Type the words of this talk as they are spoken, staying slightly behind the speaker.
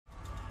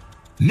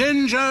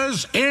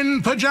Ninjas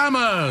in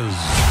Pyjamas.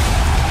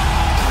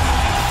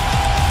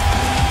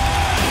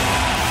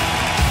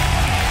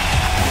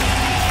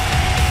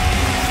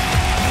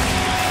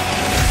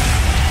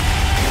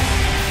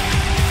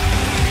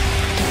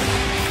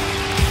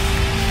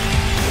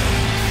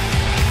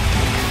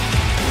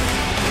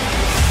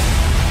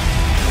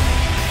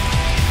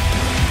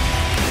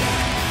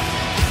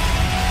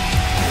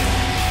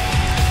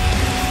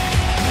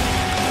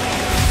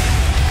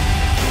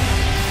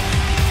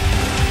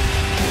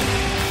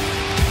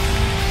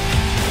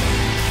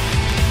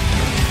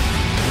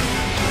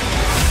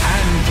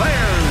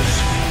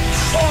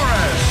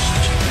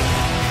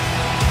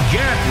 Get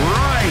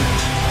right.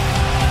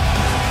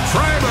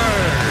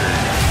 Friberg,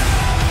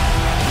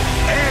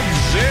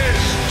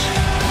 Xizt,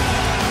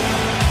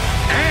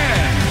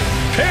 and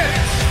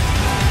pyth.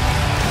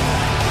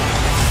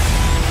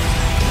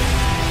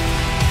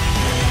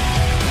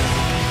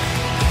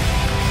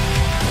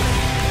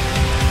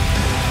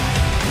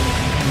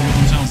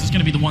 It's going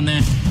to be the one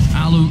there.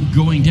 Alu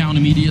going down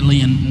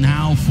immediately, and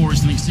now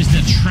Forest and Xizt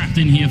are trapped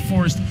in here.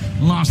 Forest,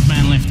 last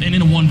man left, and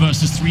in a 1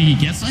 versus 3, he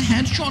gets a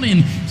headshot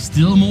in.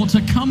 Still more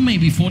to come,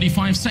 maybe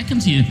 45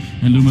 seconds here.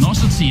 And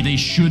Luminosity, they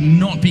should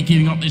not be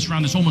giving up this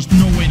round. There's almost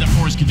no way that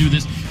Forest can do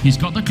this. He's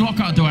got the clock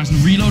out, though,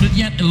 hasn't reloaded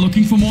yet, and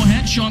looking for more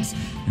headshots.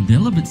 And they're a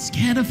little bit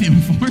scared of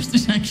him. Forest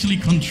is actually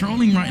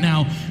controlling right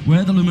now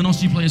where the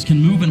Luminosity players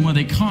can move and where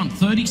they can't.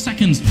 30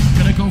 seconds.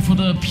 Gonna go for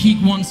the peak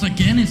once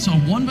again. It's a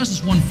 1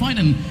 versus 1 fight,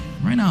 and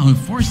right now,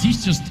 Forest,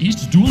 he's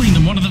just dueling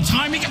them one at a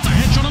time. He gets a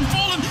headshot on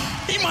Fallen.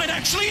 He might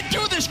actually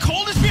do this.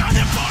 Cold is behind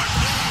him.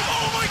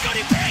 Oh my god,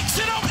 he picks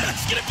it up.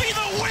 That's gonna be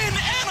the win.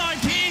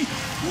 NiP.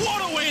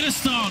 What a way to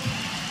start.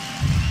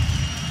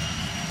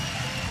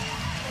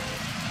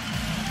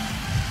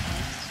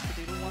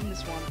 Skadoodle won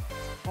this one.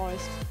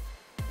 Forest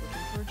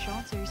looking for a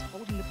chance here. He's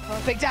holding the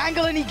perfect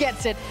angle and he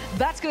gets it.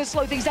 That's going to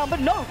slow things down, but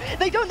no,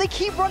 they don't. They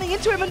keep running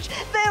into him, and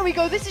there we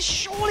go. This is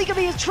surely going to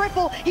be his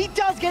triple. He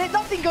does get it.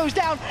 Nothing goes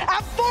down.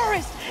 And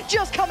Forest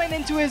just coming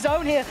into his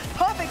own here.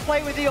 Perfect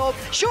play with the orb.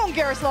 Sean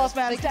Garrett's last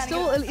man standing.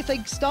 If they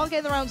start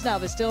getting the rounds now,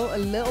 there's still a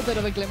little bit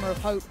of a glimmer of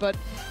hope, but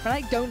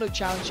Fnatic don't look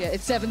challenged yet.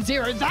 It's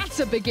 7-0. That's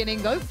a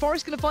beginning, though.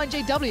 Forest going to find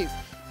JW.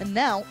 And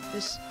now,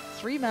 this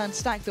 3-man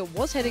stack that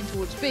was heading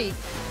towards B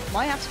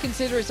might have to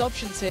consider his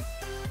options here.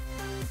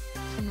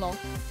 From long.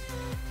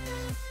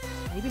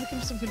 Maybe looking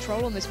for some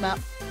control on this map.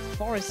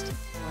 Forest,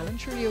 well and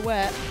truly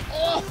aware.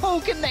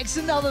 Oh, connects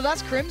another.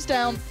 That's Crim's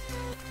down.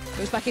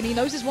 Goes back in. He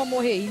knows there's one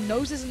more here. He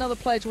knows there's another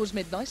player towards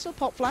mid. Nice little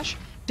pop flash.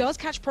 Does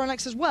catch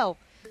Pronax as well.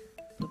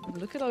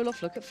 Look at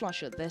Olaf, look at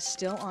Flusher. They're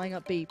still eyeing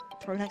up B.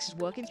 Pronax is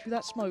working through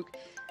that smoke.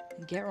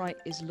 And Get Right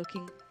is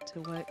looking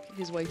to work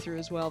his way through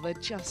as well. They're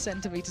just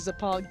centimeters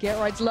apart. Get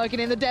Right's lurking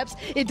in the depths.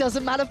 It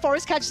doesn't matter.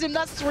 Forest catches him.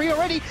 That's 3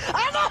 already.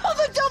 And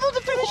the double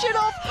to finish it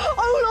off.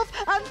 Olaf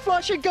and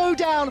Flusher go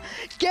down.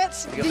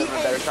 Gets the a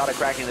better shot at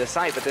cracking the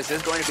site, but this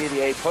is going to be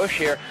the A push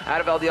here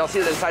out of LDLC.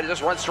 They decide to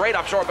just run straight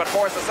up short, but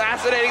Forest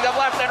assassinating them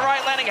left and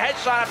right, landing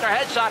headshot after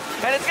headshot,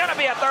 and it's going to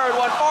be a third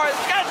one. Forest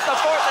gets the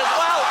fourth as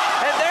well,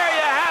 and there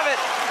you have it.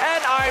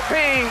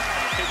 NiP.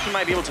 I think he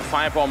might be able to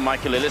firebomb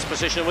Michael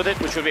position with it,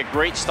 which would be a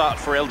great start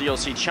for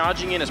LDLC.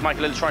 Charging in as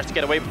Michael tries to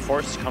get away, but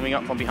Forest is coming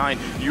up from behind.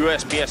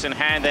 USPS in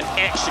hand, and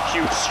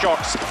executes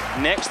shots.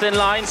 Next in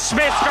line,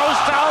 Smith goes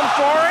down.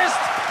 Forest.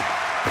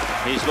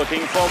 He's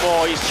looking for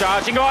more. He's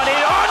charging on it.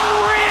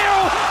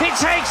 Unreal! He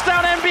takes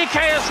down MBK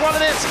as well,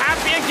 and it's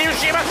Happy and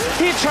Kyoshima.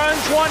 He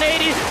turns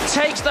 180,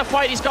 takes the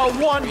fight. He's got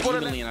 1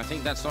 foot in it. And I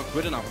think that's not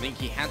good enough. I think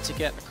he had to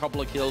get a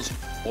couple of kills,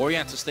 or he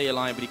had to stay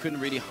alive, but he couldn't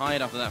really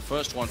hide after that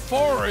first one.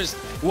 Forest,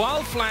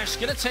 Wild Flash,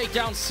 gonna take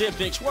down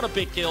Sibnix. What a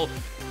big kill.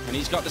 And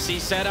he's got the C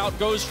set out,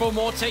 goes for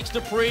more, takes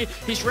Dupree.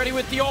 He's ready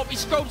with the AWP, he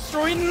scopes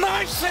through, he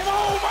knifes him.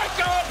 Oh my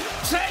god!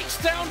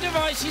 Takes down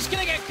Device, he's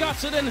gonna get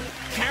gutted, and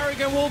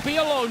Carrigan will be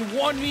alone.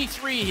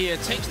 1v3 here,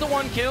 takes the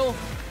 1 kill.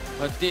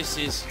 But this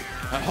is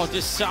a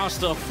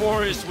disaster.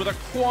 Forest with a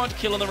quad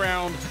kill in the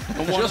round.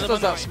 And just as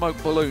that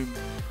smoke balloon,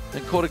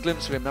 and caught a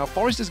glimpse of him. Now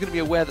Forest is going to be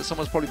aware that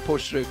someone's probably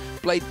pushed through.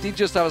 Blade did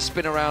just have a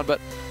spin around, but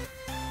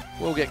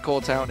will get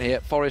caught out here.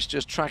 Forest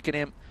just tracking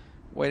him,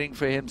 waiting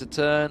for him to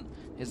turn.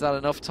 Is that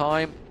enough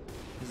time?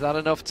 Is that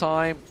enough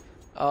time?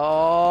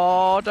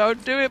 Oh,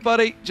 don't do it,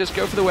 buddy. Just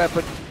go for the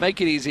weapon. Make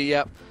it easy,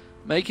 yep.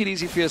 Make it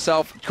easy for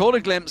yourself. Caught a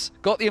glimpse,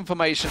 got the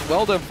information.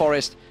 Well done,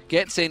 Forest.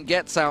 Gets in,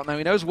 gets out. Now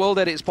he knows World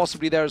Edit is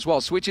possibly there as well.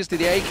 Switches to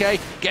the AK,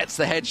 gets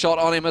the headshot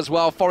on him as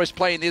well. Forest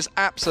playing this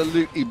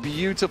absolutely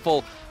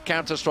beautiful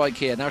counter-strike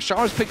here. Now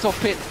Shara's picked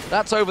off pyth.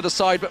 That's over the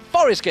side, but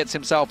Forest gets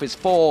himself his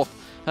 4th.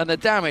 And the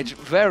damage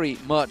very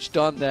much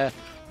done there.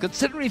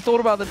 Considering he thought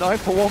about the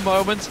knife for 1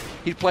 moment,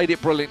 he played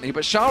it brilliantly.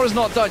 But Shara's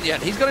not done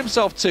yet. He's got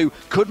himself 2.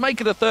 Could make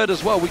it a 3rd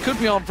as well. We could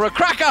be on for a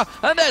cracker.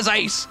 And there's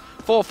ace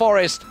for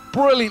Forest.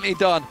 Brilliantly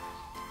done.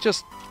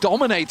 Just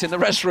dominating the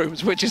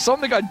restrooms, which is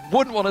something I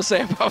wouldn't want to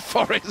say about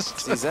Forest.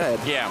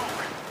 Xizt. Yeah.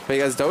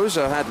 Because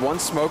Doja had 1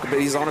 smoke, but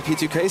he's on a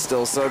P2K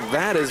still, so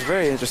that is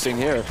very interesting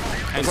here.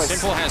 And like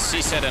Simple has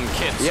C-set and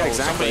Kit, yeah, so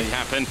exactly. something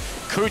happened.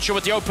 Kucha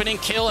with the opening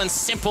kill and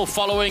Simple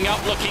following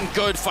up, looking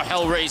good for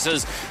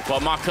Hellraisers.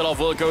 But Markelov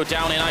will go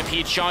down,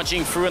 NiP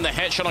charging through, and the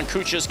headshot on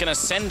Kucha is going to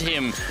send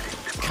him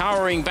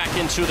cowering back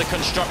into the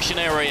construction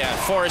area.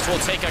 Forest will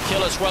take a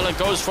kill as well and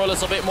goes for a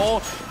little bit more.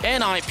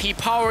 NiP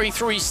powering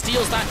through, he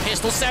steals that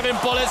pistol, 7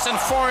 bullets, and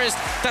Forest,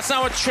 that's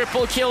now a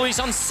triple kill. He's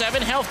on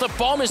 7 health, the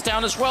bomb is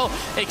down as well.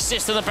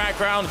 Xizt in the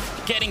background,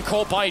 getting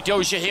caught by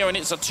Doja here, and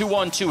it's a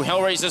 2-on-2.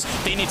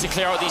 Hellraisers, they need to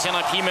clear out these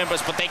NiP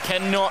members, but they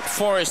cannot.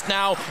 Forest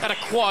now at a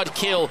quad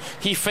kill.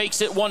 He fakes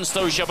it once,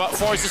 Doja, but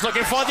Forest is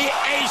looking for the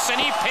ace,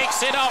 and he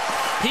picks it up.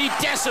 He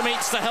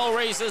decimates the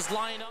Hellraisers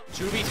lineup.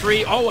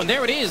 2v3, oh, and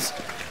there it is.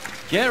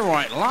 Get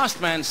right, last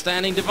man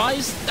standing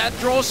device, that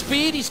draw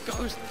speed, he's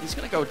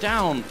gonna go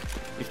down.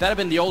 If that had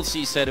been the old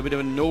Xizt, it would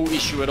have been no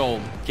issue at all.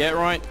 Get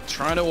right,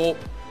 trying to AWP.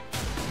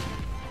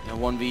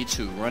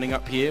 1v2, running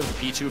up here,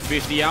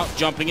 P250 out,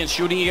 jumping and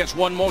shooting, he gets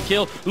one more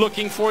kill,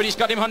 looking for it, he's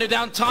got him hunted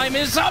down, time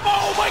is up,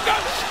 oh my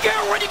god,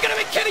 Gerard, you're gonna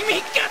be kidding me,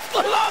 he gets the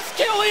last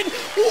kill in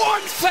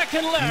 1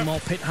 second left. Meanwhile,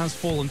 Pit has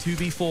fallen,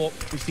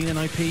 2v4, we've seen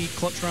NiP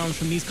clutch rounds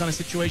from these kind of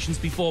situations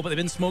before, but they've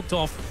been smoked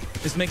off.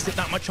 This makes it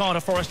that much harder.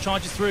 Forest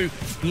charges through.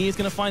 He is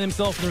going to find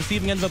himself on the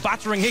receiving end of a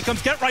battering. Here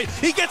comes Get Right.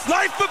 He gets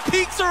knife but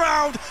peeks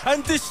around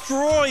and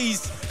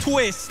destroys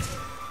Twist.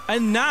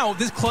 And now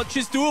this clutch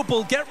is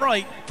doable. Get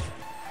Right.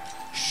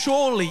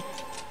 Surely,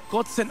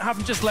 Godsent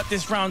haven't just let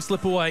this round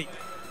slip away.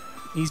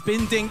 He's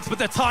been dinked, but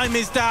the time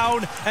is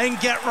down. And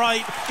Get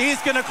Right is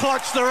going to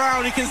clutch the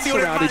round. He can see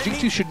what it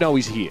G2 should know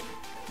he's here.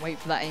 Wait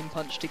for that aim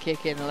punch to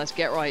kick in unless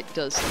Get Right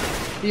does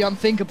the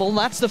unthinkable.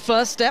 That's the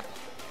first step.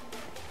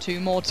 2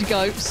 more to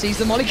go. Sees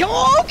the molly come.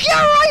 Oh, Get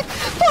Right!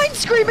 Finds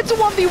Scream. It's a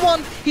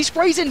 1v1. He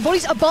sprays in.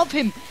 Body's above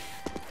him.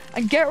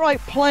 And Get Right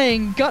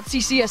playing gutsy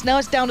CS. Now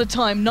it's down to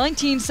time.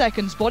 19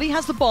 seconds. Body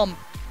has the bomb.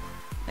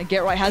 And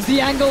Get Right has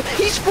the angle.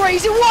 He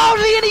sprays it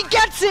wildly and he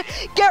gets it.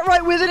 Get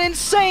Right with an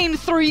insane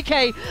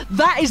 3K.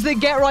 That is the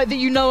Get Right that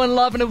you know and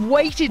love and have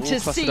waited to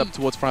see. It up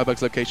towards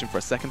friberg's location for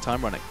a 2nd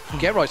time running.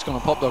 Get Right's gone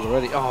on Pop Dog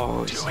already.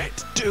 Oh,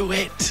 Do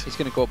it! He's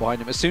going to go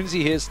behind him. As soon as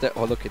he hears that,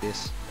 oh, look at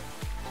this.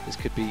 This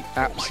could be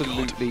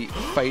absolutely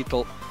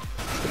fatal.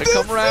 It's going to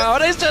come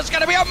around. It's just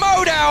going to be a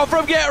mow down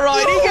from Get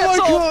Right. He gets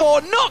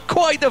all 4. Not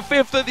quite the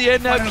 5th at the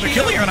end now. Another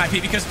kill here on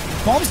NiP because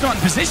Bomb's not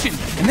in position.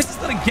 And this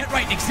is letting Get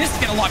Right Xizt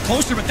get a lot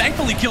closer, but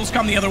thankfully kills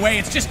come the other way.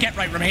 It's just Get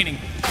Right remaining.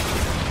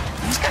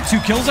 He's got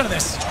 2 kills out of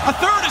this. A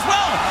 3rd as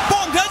well.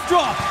 Bomb does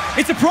drop.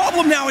 It's a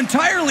problem now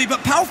entirely, but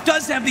Pyth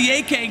does have the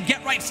AK, and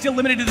Get Right still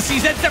limited to the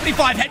Xizt.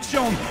 75 head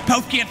shown.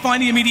 Pyth can't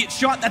find the immediate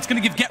shot. That's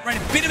going to give Get Right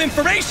a bit of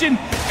information.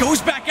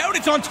 Goes back out.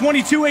 It's on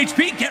 22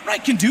 HP. Get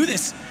Right can do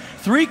this.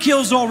 3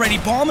 kills already.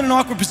 Bomb in an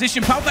awkward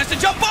position. Pyth has to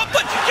jump up,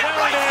 but Get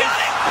Right's got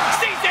it.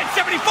 Xizt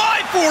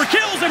 75, 4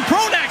 kills, and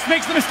Pronax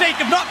makes the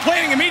mistake of not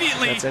planning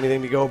immediately. That's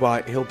anything to go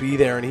by. He'll be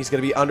there, and he's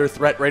going to be under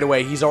threat right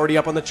away. He's already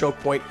up on the choke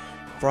point.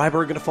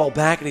 friberg going to fall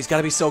back, and he's got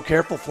to be so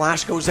careful.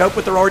 Flash goes out,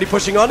 but they're already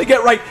pushing on to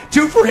Get Right.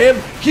 2 for him.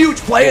 Huge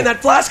play, and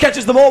that Flash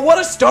catches them all. What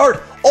a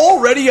start.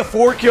 Already a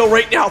 4 kill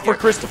right now for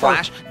Christopher.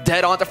 Flash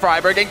dead onto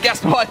friberg, and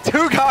guess what?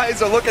 2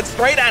 guys are looking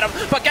straight at him,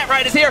 but Get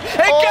Right is here. And Get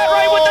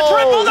Right with the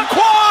triple, the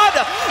quad!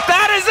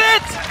 That is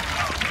it!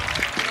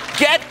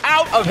 Get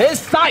out of his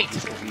sight!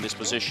 In this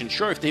position,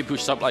 sure, if they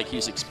boost up like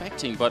he's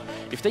expecting, but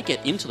if they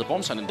get into the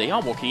bomb site, and they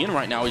are walking in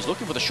right now, he's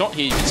looking for the shot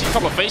here. You can see a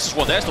couple of faces.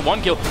 Well, there's the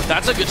 1 kill.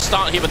 That's a good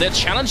start here, but they're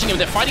challenging him.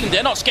 They're fighting him.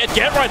 They're not scared.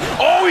 Get Right.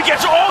 Oh, he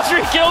gets all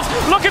 3 kills.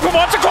 Looking for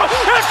one to quad.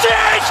 That's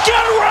it!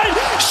 Get Right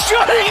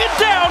shutting it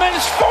down, and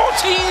it's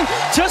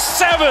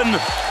 14-7.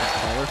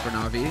 For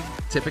Na'Vi,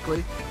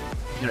 typically.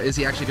 You know, is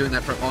he actually doing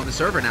that on the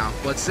server now?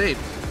 Let's see.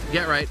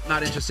 Get Right,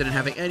 not interested in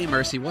having any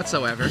mercy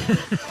whatsoever.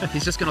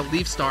 He's just going to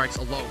leave Starks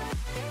alone.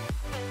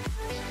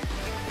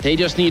 They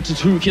just need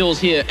 2 kills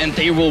here, and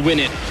they will win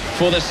it.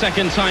 For the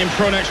 2nd time,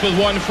 Pronax with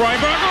 1.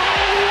 friberg. Oh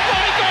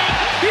my god!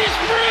 He's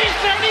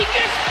freezed and he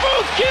gets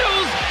both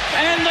kills!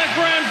 And the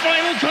grand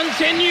final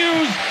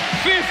continues!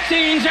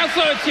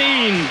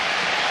 15-13!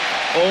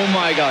 Oh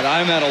my god,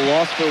 I'm at a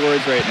loss for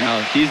words right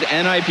now. These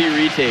NiP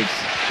retakes,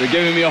 they're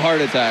giving me a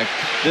heart attack.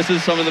 This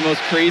is some of the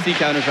most crazy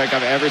Counter-Strike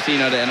I've ever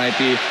seen out of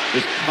NiP.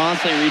 Just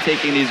constantly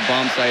retaking these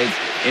bomb sites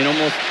in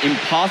almost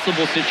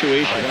impossible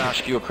situations. I'm going to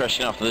ask you a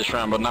question after this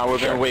round, but now we're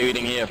going to be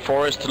waiting here.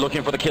 Forest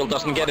looking for the kill,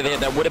 doesn't get it here.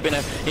 That would have been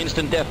an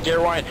instant death. Get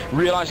Right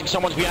realizing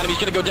someone's behind him. He's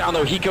going to go down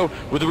though. Hiko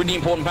with a really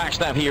important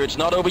backstab here. It's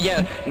not over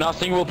yet.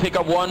 Nothing will pick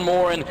up 1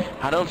 more, and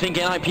I don't think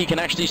NiP can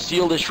actually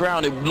seal this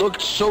round. It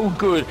looked so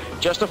good.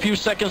 Just a few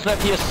seconds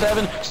left here.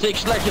 7,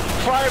 6 left.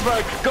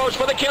 friberg goes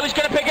for the kill. He's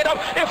going to pick it up.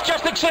 If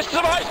just Xizt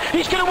survives,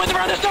 he's going to win the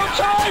round. There's no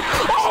time.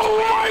 Oh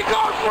my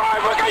god,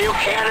 friberg, are you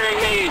kidding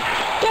me?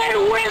 They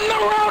win the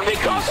round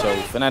because so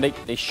Fnatic,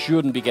 they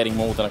shouldn't be getting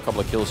more than a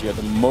couple of kills here at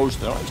the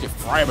most. No, actually,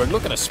 friberg,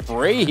 look at a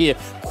spray here.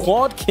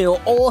 Quad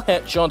kill, all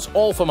headshots,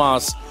 all from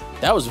us.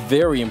 That was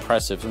very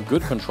impressive and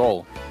good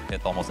control.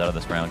 It's almost out of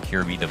this round.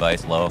 Kirby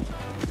device low.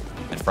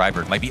 And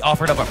friberg might be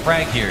offered up a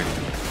frag here.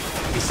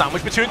 He's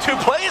sandwiched between 2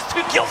 players.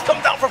 2 kills come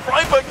down from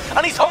friberg,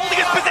 and he's holding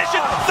his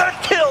position.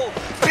 3rd kill.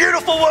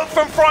 Beautiful work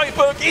from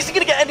friberg. Is he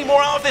going to get any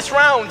more out of this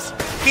round?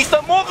 He's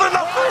done more than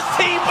enough for his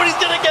team, but he's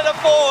going to get a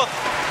fourth.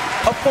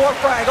 A 4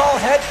 frag, all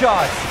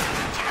headshots.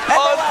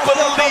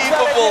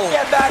 Unbelievable.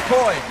 Get back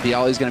point.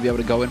 Bialy's going to be able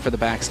to go in for the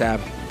backstab,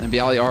 and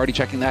Bialy already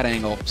checking that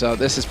angle. So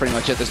this is pretty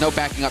much it. There's no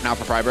backing up now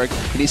for friberg.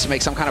 He needs to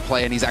make some kind of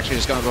play, and he's actually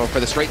just going to go for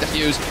the straight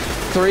defuse.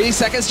 3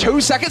 seconds, 2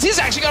 seconds. He's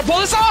actually going to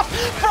pull this off.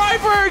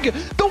 friberg,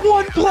 the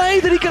one play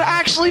that he could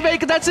actually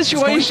make in that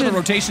situation. He's going for the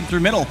rotation through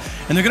middle,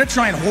 and they're going to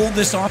try and hold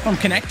this off on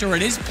connector.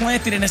 It is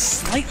planted in a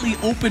slightly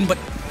open, but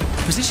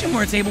position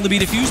where it's able to be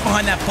diffused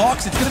behind that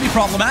box. It's going to be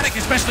problematic,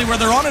 especially where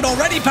they're on it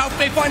already. Pyth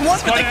may find one,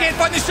 but they can't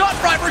find the shot.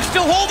 friberg's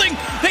still holding.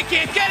 They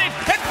can't get it,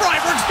 and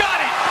friberg's got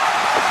it.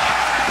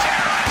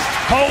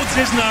 Holds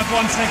his nerve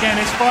once again.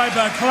 It's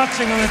friberg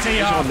clutching on the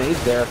TR.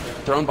 Maze there,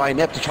 thrown by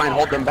NiP to try and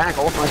hold them back.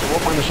 Ultimate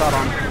will find the shot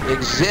on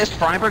Xizt.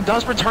 friberg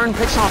does return,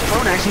 picks off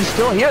Pronax. He's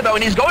still here though,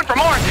 and he's going for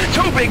more.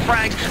 2 big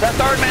frags. The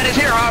third man is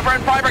here, however,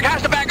 and friberg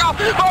has to back off.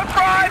 But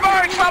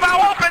friberg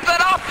somehow opens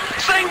it up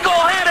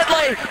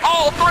single-handedly.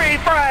 All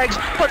 3 frags,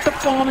 but the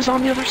bomb is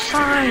on the other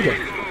side.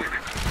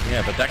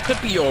 Yeah, but that could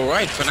be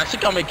alright.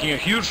 Fnatic are making a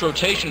huge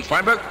rotation.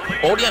 friberg,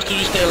 all he has to do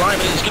is stay alive,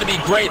 and it's going to be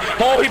great.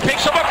 Oh, he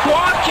picks up a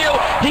quad kill.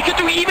 He could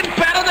do even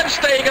better than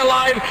staying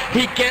alive.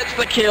 He gets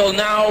the kill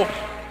now.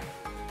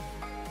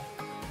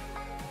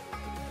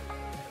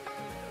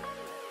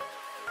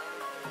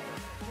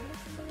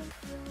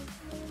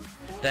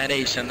 That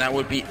ace, and that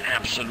would be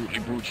absolutely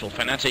brutal.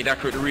 Fnatic, that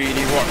could really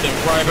rock them.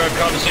 friberg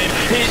comes in,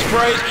 he's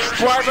praised.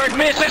 friberg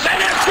misses,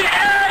 and it's the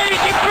ace!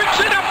 He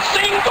picks it up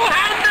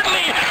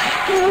single-handedly!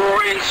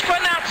 Ruins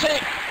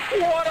Fnatic!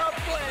 What a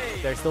play!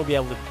 They'll still be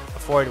able to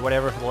afford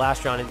whatever for the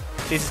last round, and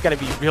this is going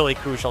to be really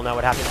crucial now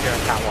what happens here on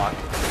Catwalk.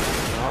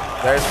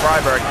 There's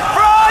friberg.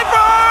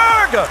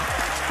 friberg!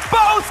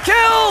 Both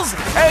kills!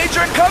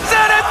 Adrian comes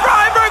in, and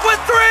friberg with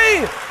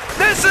 3!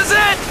 This is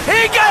it!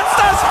 He gets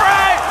the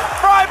spray!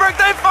 friberg,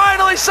 they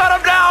finally shut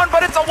him down,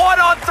 but it's a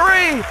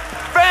 1-on-3!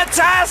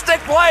 Fantastic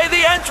play,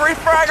 the entry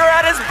fragger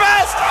at his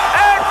best,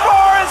 and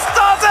Forest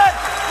does it!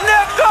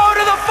 NiP go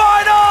to the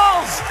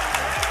finals!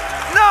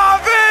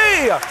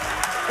 Na'Vi!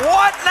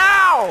 What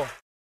now?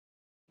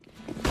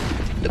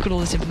 Look at all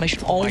this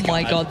information. Oh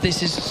my god,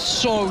 this is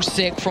so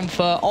sick from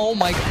Fur. Oh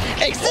my...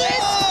 Xizt!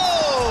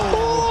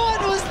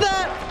 What was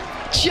that?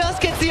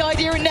 Just gets the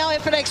idea, and now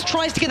FNX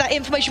tries to get that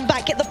information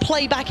back, get the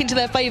play back into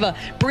their favor,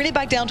 bring it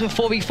back down to a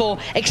 4v4,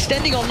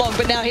 extending on long,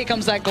 but now here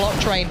comes that Glock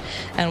train.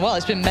 And well,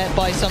 it's been met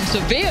by some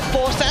severe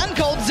force, and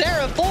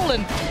coldzera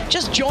fallen,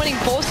 just joining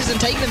forces and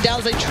taking them down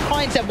as they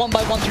try and step 1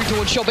 by 1 through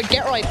towards shot, but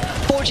GetRight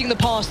forging the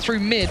pass through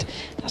mid.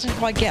 Doesn't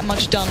quite get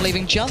much done,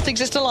 leaving just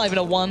Xizt alive in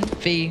a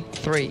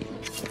 1v3.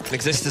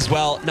 Xizt as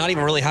well, not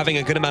even really having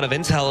a good amount of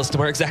intel as to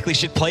where exactly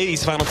should play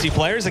these final 2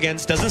 players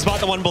against. Doesn't spot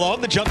the one below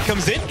him, the jump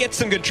comes in, gets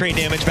some good trade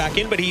damage back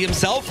in, but he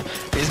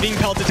himself is being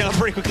pelted down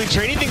pretty quickly,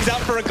 trading things out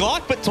for a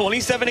Glock, but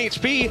 27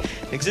 HP.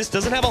 Xizt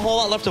doesn't have a whole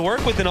lot left to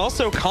work with, and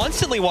also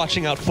constantly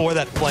watching out for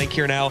that flank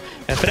here now.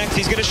 And FNX,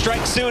 he's gonna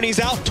strike soon, he's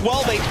out,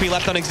 12 HP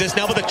left on Xizt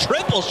now, but the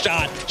triple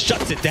shot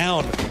shuts it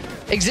down.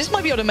 Xizt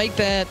might be able to make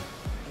that,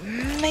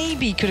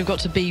 maybe could have got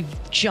to be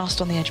just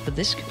on the edge, but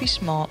this could be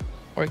smart.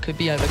 Or it could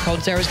be over.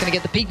 coldzera's going to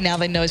get the peak now.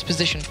 They know his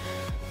position.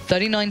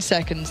 39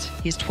 seconds.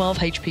 He has 12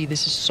 HP.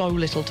 This is so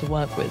little to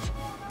work with.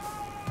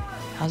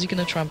 How's he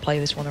going to try and play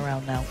this one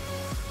around now?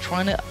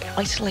 Trying to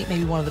isolate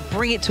maybe one of them.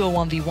 Bring it to a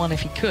 1v1 if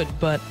he could,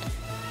 but...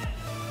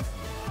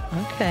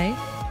 Okay.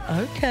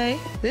 Okay.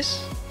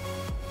 This...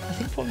 I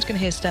think Fulham's going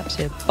to hear steps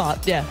here,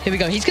 but yeah, here we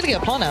go. He's going to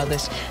get a plan out of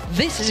this.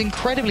 This is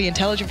incredibly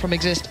intelligent from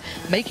Xizt,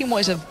 making what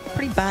is a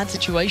pretty bad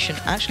situation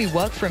actually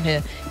work for him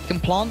here. He can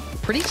plant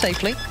pretty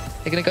safely.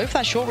 They're going to go for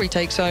that short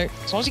retake, so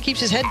as long as he keeps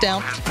his head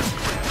down,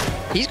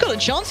 he's got a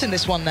chance in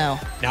this one now.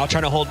 Now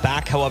trying to hold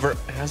back, however,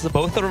 as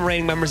both the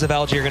remaining members of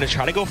LG are going to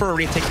try to go for a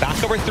retake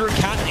back over through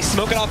Cat. They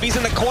smoke it off. He's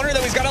in the corner,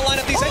 though. He's got to line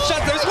up these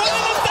headshots. There's one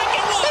in the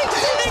second one.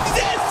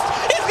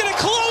 Xizt is going to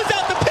close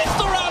out the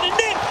pistol round and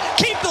then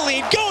keep the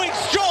lead going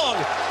strong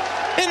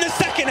in the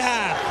second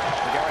half.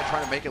 GetRight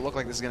trying to make it look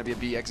like this is going to be a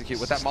B execute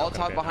with that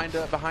Molotov behind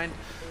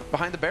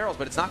the barrels,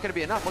 but it's not going to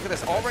be enough. Look at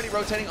this, already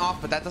rotating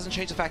off, but that doesn't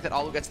change the fact that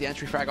Alu gets the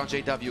entry frag on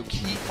JW.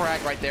 Key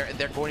frag right there, and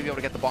they're going to be able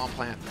to get the bomb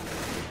plant.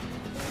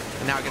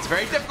 And now it gets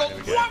very difficult.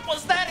 What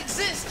was that?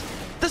 Xizt?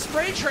 The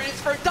spray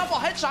transfer, double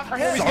headshot for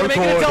him. He's going to make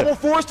it a double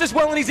forced as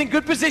well, and he's in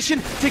good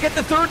position to get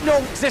the third. No,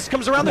 Xizt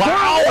comes around the corner.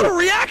 What a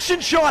reaction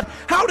shot!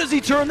 How does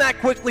he turn that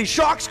quickly?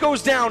 Shox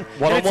goes down,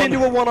 and it's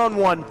into a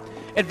one-on-one.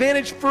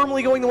 Advantage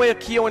firmly going the way of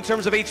Keo in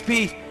terms of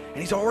HP. And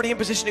he's already in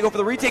position to go for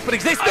the retake, but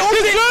Xizt knows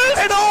it!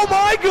 And oh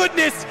my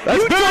goodness!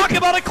 You talk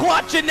about a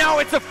clutch, and now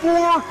it's a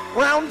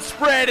 4-round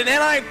spread, and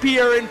NiP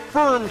are in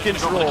firm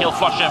control. The kill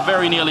flush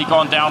very nearly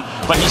gone down,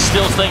 but he's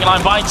still staying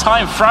alive by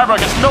time.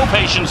 friberg has no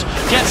patience,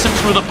 gets him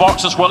through the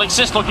box as well.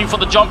 Xizt looking for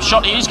the jump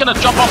shot. He's going to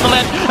jump off the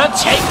ledge and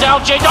take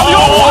down JW.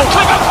 Oh, what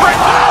click of brick!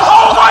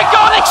 Oh my my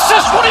god,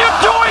 Xizt, what are you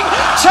doing?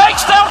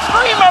 Takes down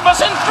 3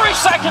 members in 3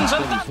 seconds.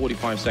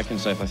 45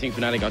 seconds left. I think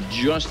Fnatic are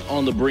just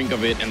on the brink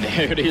of it, and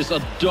there it is,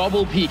 a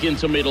double peek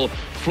into middle.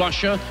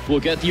 Flusher will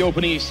get the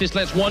opening. Xizt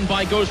lets one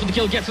by, goes for the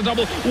kill, gets a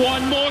double.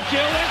 One more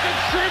kill, it's a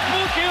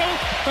triple kill,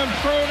 and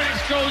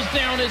Pronax goes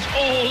down. It's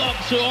all up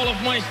to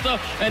Olofmeister,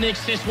 and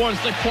Xizt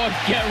wants the quad.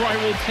 Get right,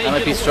 will take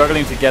it. NiP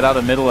struggling to get out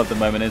of middle at the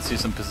moment and see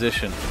some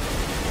position.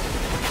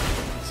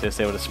 Xizt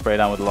able to spray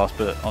down with the last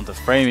bit onto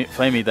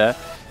Flamey there.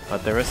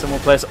 But there is some more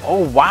players.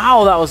 Oh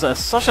wow, that was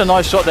such a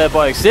nice shot there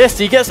by Xizt.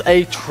 He gets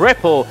a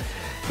triple.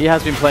 He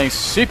has been playing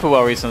super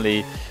well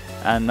recently.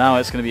 And now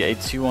it's going to be a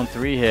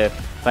 2-on-3 here,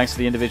 thanks to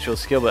the individual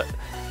skill. But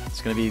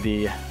it's going to be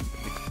the...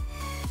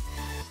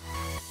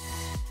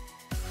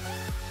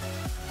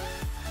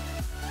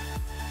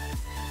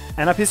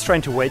 NiP is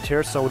trying to wait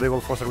here, so they will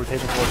force a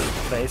rotation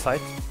towards the A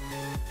side.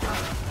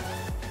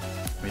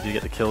 We do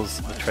get the kills,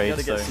 the trade,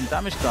 so... get some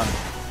damage done.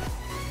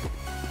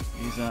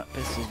 These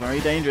pistols very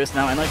dangerous.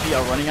 Now NiP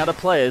are running out of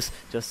players.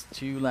 Just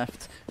 2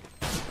 left.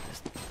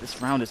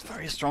 This round is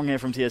very strong here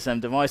from TSM.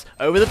 Device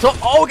over the top.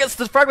 Oh, gets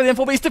the frag with the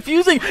M4, but he's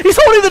defusing. He's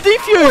holding the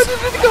defuse.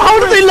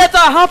 How did they let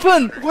that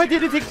happen? Why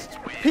did he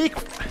peek?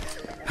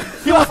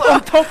 He was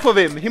on top of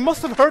him. He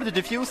must have heard the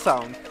defuse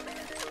sound.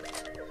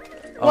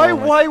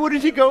 Why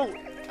wouldn't he go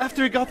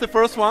after he got the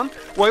first one?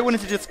 Why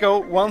wouldn't he just go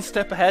 1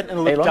 step ahead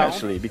and look down?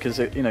 Actually, because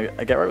you know,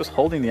 Get was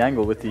holding the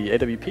angle with the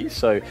AWP,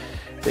 so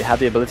they had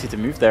the ability to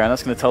move there, and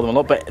that's going to tell them a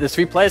lot. But there's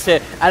 3 players here,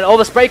 and all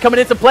the spray coming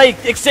into play.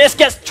 Xizt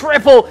gets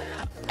triple.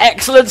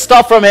 Excellent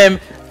stuff from him.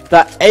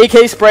 That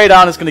AK spray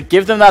down is going to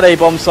give them that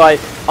A-bomb site.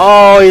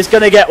 Oh, he's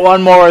going to get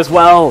one more as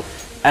well.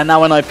 And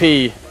now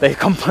NiP, they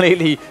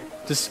completely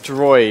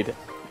destroyed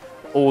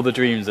all the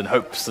dreams and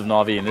hopes of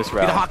Na'Vi in this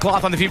round. The hot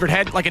cloth on the fevered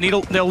head like a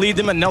needle. They'll lead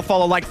them and they'll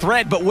follow like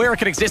thread. But where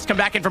can Xizt come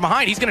back in from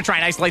behind? He's going to try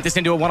and isolate this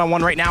into a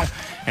one-on-one right now.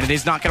 And it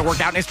is not going to work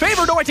out in his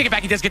favor. No, I take it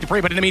back. He does get to free.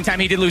 But in the meantime,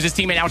 he did lose his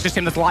teammate. Now it's just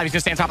him that's alive. He's going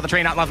to stay on top of the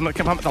train, not let him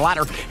come up the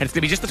ladder. And it's going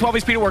to be just the 12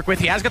 HP to work with.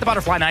 He has got the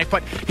butterfly knife,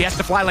 but he has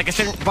to fly like a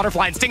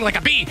butterfly and sting like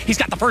a bee. He's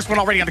got the first one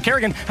already on the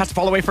Kerrigan. Has to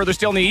fall away further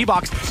still in the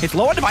E-box. It's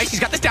low on Device. He's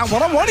got this down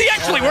one-on-one. He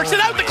actually works it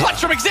out. The clutch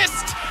from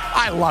Xizt.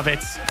 I love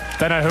it.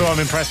 Don't know who I'm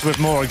impressed with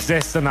more,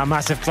 Xizt and that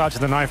massive clutch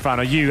of the 9th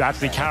round. Are you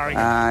actually carrying?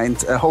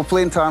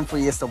 Hopefully in time for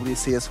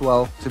ESWC as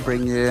well to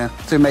bring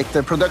to make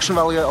the production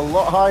value a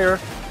lot higher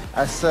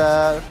as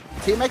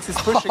Team X is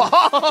pushing.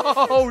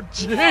 Oh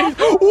jeez,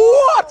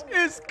 what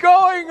is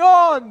going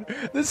on?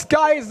 This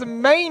guy is a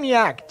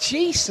maniac.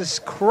 Jesus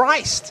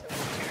Christ.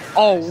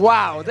 Oh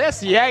wow, there's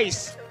the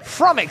ace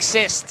from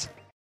Xizt.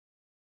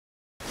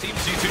 Team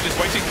G2 just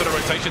waiting for the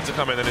rotation to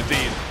come in, and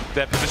indeed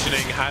their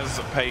positioning has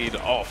paid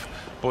off.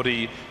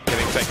 Body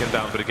getting taken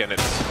down, but again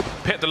it's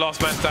Pyth, the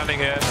last man standing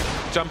here,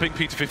 jumping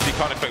P250,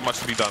 can't expect much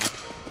to be done. Ooh,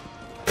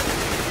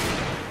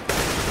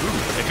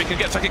 if he can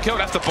get a second kill,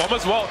 that's the bomb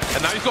as well,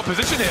 and now he's got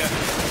position here.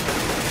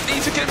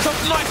 Needs to get himself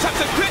nice taps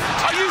and quick.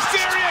 Are you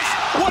serious?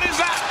 What is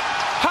that?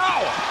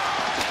 How?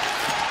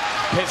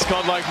 Pyth's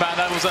godlike, man,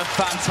 that was a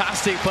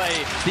fantastic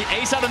play. The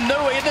ace out of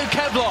nowhere in the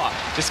Kevlar.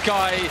 This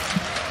guy,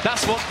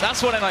 that's what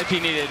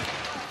NiP needed.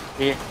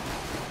 Yeah,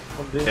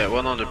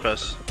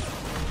 100+.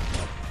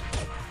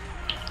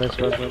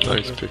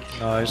 Nice pick.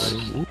 Nice.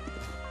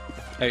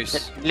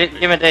 Nice.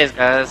 Give me days,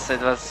 guys.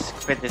 It was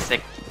pretty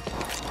sick.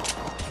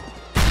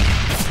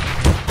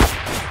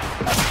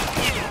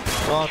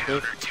 Oh,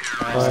 good.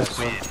 Nice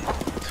one.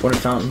 Water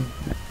fountain.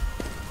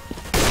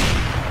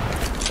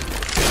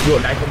 Yo,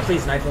 knife him,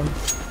 please, knife him.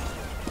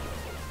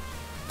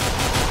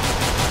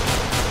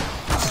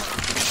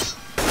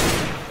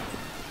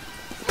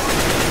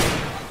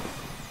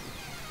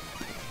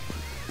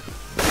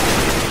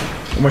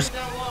 One more.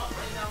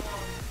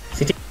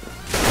 CT.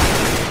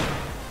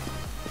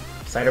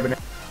 Side urban.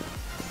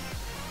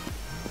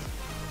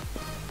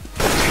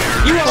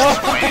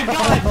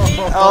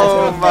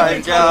 Oh my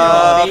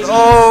god.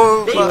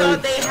 Oh they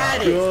thought they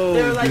had it.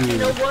 They were like, you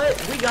know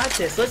what? We got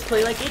this. Let's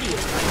play like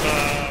idiots.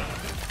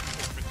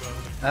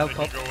 I'll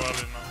pop.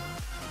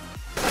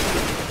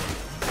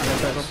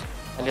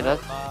 I did that.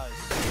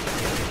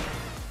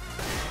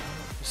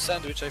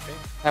 Sandwich, I think.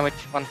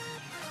 Sandwich, one.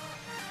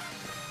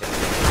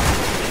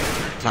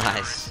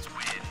 Nice.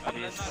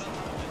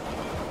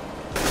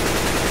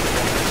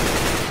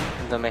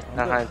 De mitten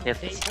har en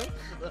helt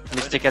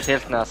misslyckad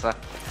helt näsa.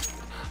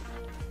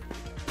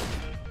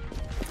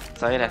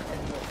 Sa ju det.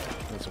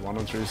 It's a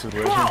 1-on-3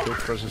 situation,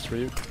 Pyth versus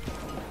 3.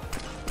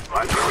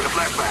 I'm throwing a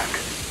flashback.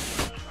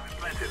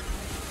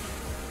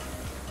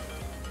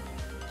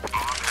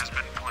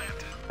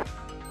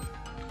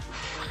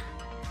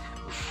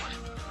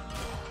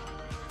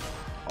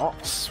 Oh,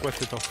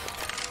 sweat it off.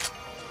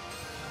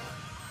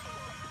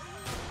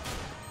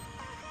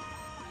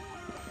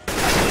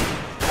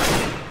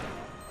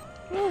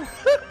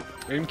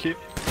 Aim key.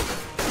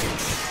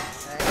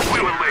 We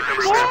will make the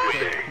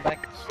rest back.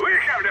 We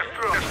shall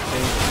destroy.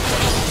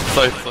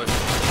 Float.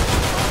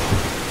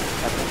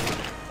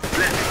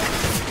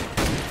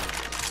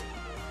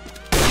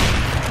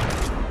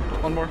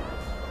 One more.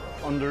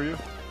 Under you.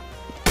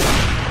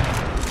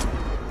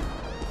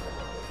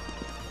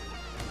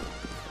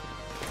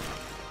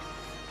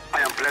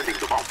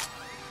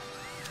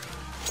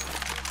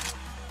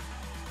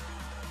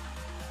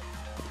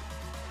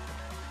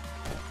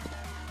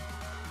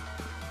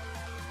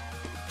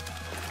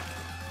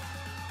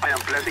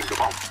 Planting the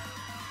bomb.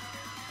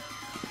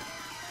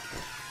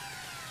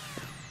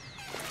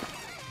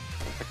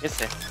 What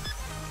is it?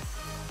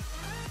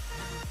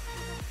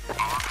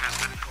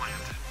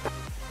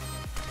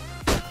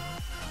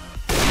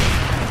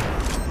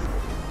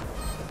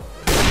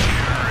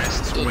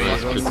 Wait,